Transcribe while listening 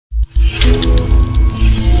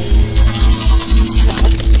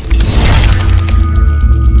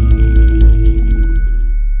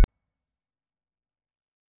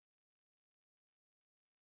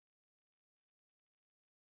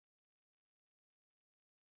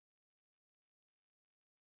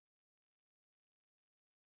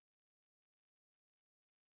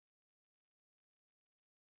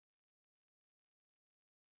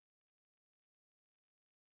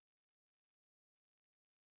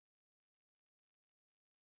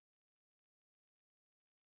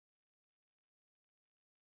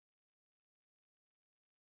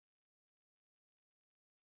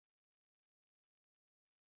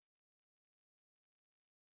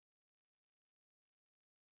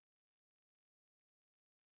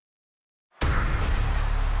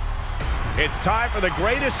It's time for the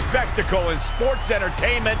greatest spectacle in sports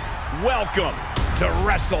entertainment. Welcome to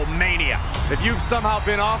WrestleMania. If you've somehow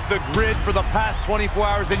been off the grid for the past 24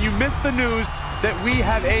 hours, then you missed the news that we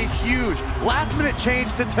have a huge last-minute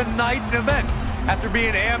change to tonight's event. After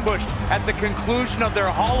being ambushed at the conclusion of their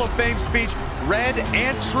Hall of Fame speech, Red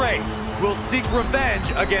and Trey will seek revenge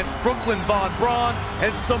against Brooklyn Von Braun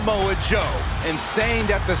and Samoa Joe. And saying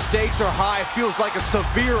that the stakes are high feels like a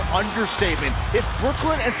severe understatement. If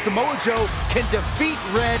Brooklyn and Samoa Joe can defeat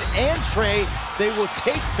Red and Trey, they will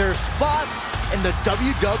take their spots in the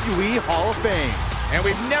WWE Hall of Fame. And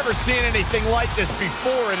we've never seen anything like this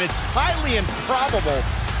before, and it's highly improbable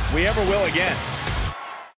we ever will again.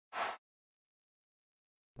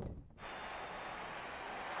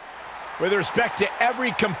 With respect to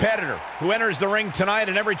every competitor who enters the ring tonight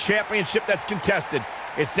and every championship that's contested,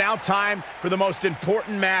 it's now time for the most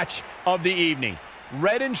important match of the evening.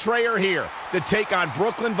 Red and Trey are here to take on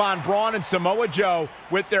Brooklyn Von Braun and Samoa Joe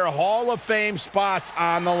with their Hall of Fame spots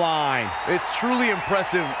on the line. It's truly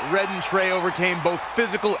impressive Red and Trey overcame both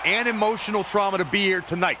physical and emotional trauma to be here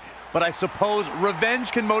tonight. But I suppose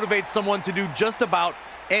revenge can motivate someone to do just about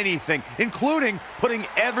anything, including putting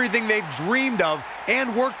everything they've dreamed of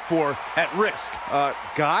and worked for at risk.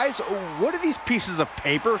 Guys, what are these pieces of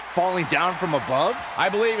paper falling down from above? I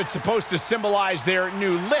believe it's supposed to symbolize their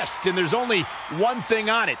new list, and there's only one thing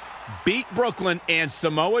on it: beat Brooklyn and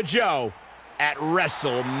Samoa Joe at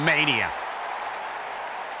WrestleMania.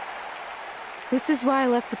 This is why I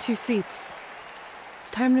left the 2 seats. It's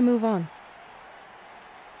time to move on.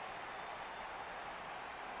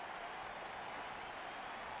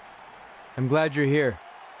 I'm glad you're here.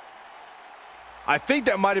 I think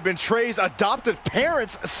that might have been Trey's adopted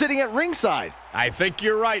parents sitting at ringside. I think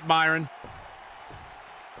you're right, Myron.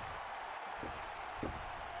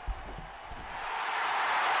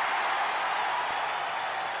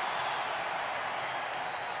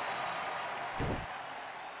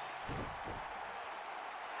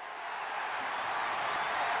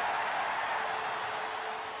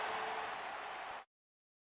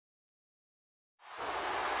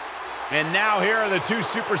 And now here are the 2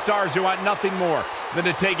 superstars who want nothing more than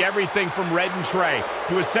to take everything from Red and Trey,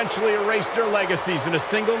 to essentially erase their legacies in a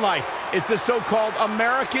single night. It's the so-called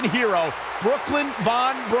American hero, Brooklyn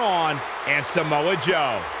Von Braun and Samoa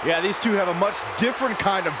Joe. Yeah, these two have a much different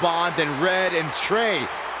kind of bond than Red and Trey.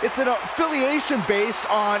 It's an affiliation based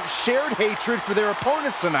on shared hatred for their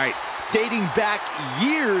opponents tonight, dating back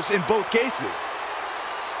years in both cases.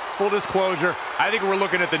 Full disclosure, I think we're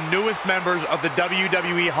looking at the newest members of the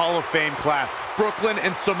WWE Hall of Fame class. Brooklyn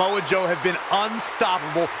and Samoa Joe have been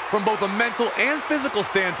unstoppable from both a mental and physical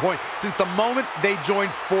standpoint since the moment they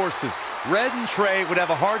joined forces. Red and Trey would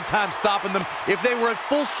have a hard time stopping them if they were at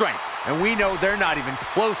full strength, and we know they're not even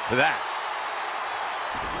close to that.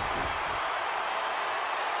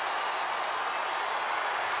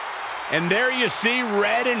 And there you see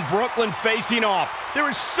Red and Brooklyn facing off. There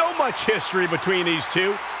is so much history between these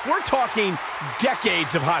two. We're talking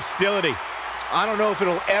decades of hostility. I don't know if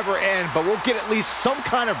it'll ever end, but we'll get at least some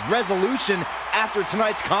kind of resolution after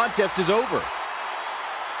tonight's contest is over.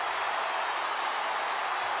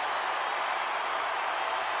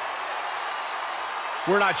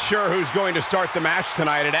 We're not sure who's going to start the match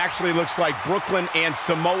tonight. It actually looks like Brooklyn and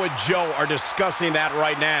Samoa Joe are discussing that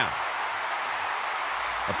right now.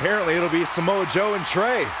 Apparently, it'll be Samoa Joe and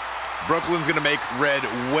Trey. Brooklyn's gonna make Red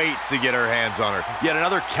wait to get her hands on her. Yet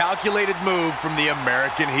another calculated move from the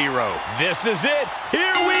American hero. This is it.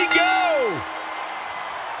 Here we go.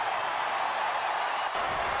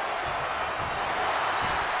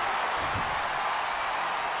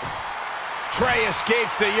 Trey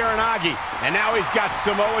escapes the Uranagi, and now he's got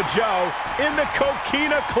Samoa Joe in the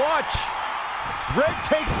coquina clutch. Red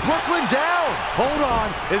takes Brooklyn down. Hold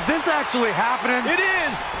on, is this actually happening? It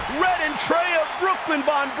is! Red and Trey of Brooklyn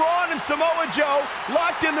Von Braun and Samoa Joe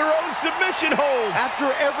locked in their own submission holds.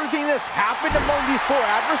 After everything that's happened among these 4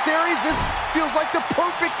 adversaries, this feels like the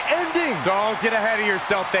perfect ending. Don't get ahead of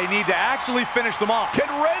yourself. They need to actually finish them off.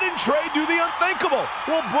 Can Red and Trey do the unthinkable?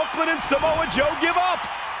 Will Brooklyn and Samoa Joe give up?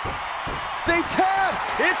 They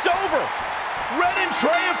tapped. It's over. Red and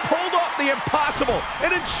Trey have pulled off the impossible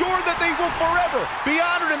and ensured that they will forever be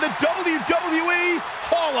honored in the WWE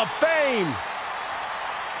Hall of Fame.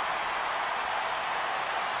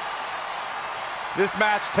 This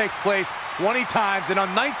match takes place 20 times, and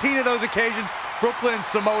on 19 of those occasions, Brooklyn and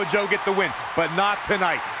Samoa Joe get the win, but not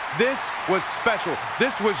tonight. This was special.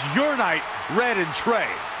 This was your night, Red and Trey.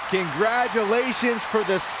 Congratulations for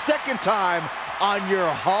the 2nd time on your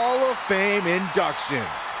Hall of Fame induction.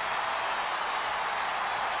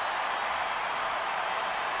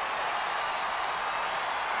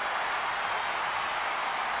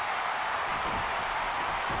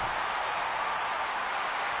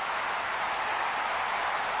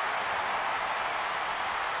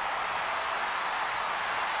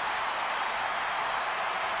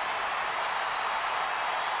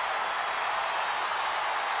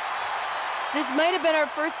 This might have been our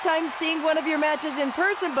first time seeing one of your matches in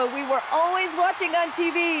person, but we were always watching on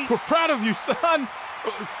TV. We're proud of you, son.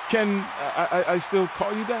 Can I still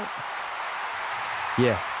call you that?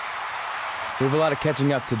 Yeah. We have a lot of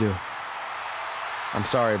catching up to do. I'm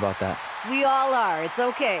sorry about that. We all are. It's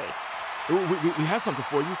okay. We have something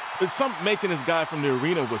for you. Some maintenance guy from the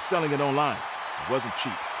arena was selling it online. It wasn't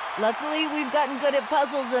cheap. Luckily, we've gotten good at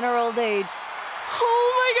puzzles in our old age.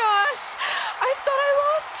 Oh my gosh! I thought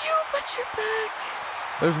I lost you, but you're back.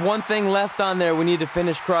 There's one thing left on there we need to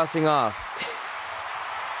finish crossing off.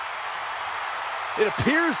 It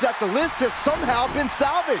appears that the list has somehow been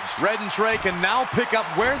salvaged. Red and Trey can now pick up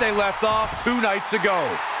where they left off 2 nights ago.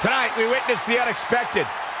 Tonight, we witnessed the unexpected,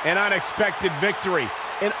 an unexpected victory,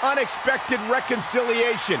 an unexpected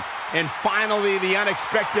reconciliation, and finally the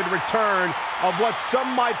unexpected return of what some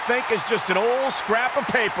might think is just an old scrap of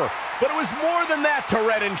paper. But it was more than that to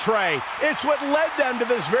Red and Trey. It's what led them to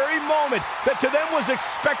this very moment that to them was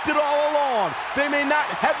expected all along. They may not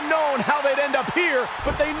have known how they'd end up here,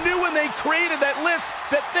 but they knew when they created that list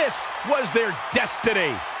that this was their destiny.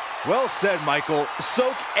 Well said, Michael.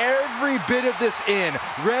 Soak every bit of this in.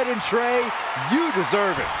 Red and Trey, you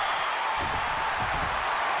deserve it.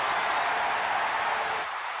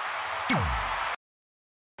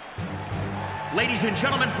 Ladies and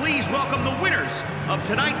gentlemen, please welcome the winners of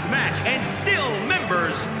tonight's match and still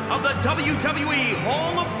members of the WWE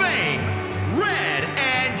Hall of Fame, Red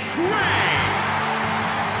and Trey.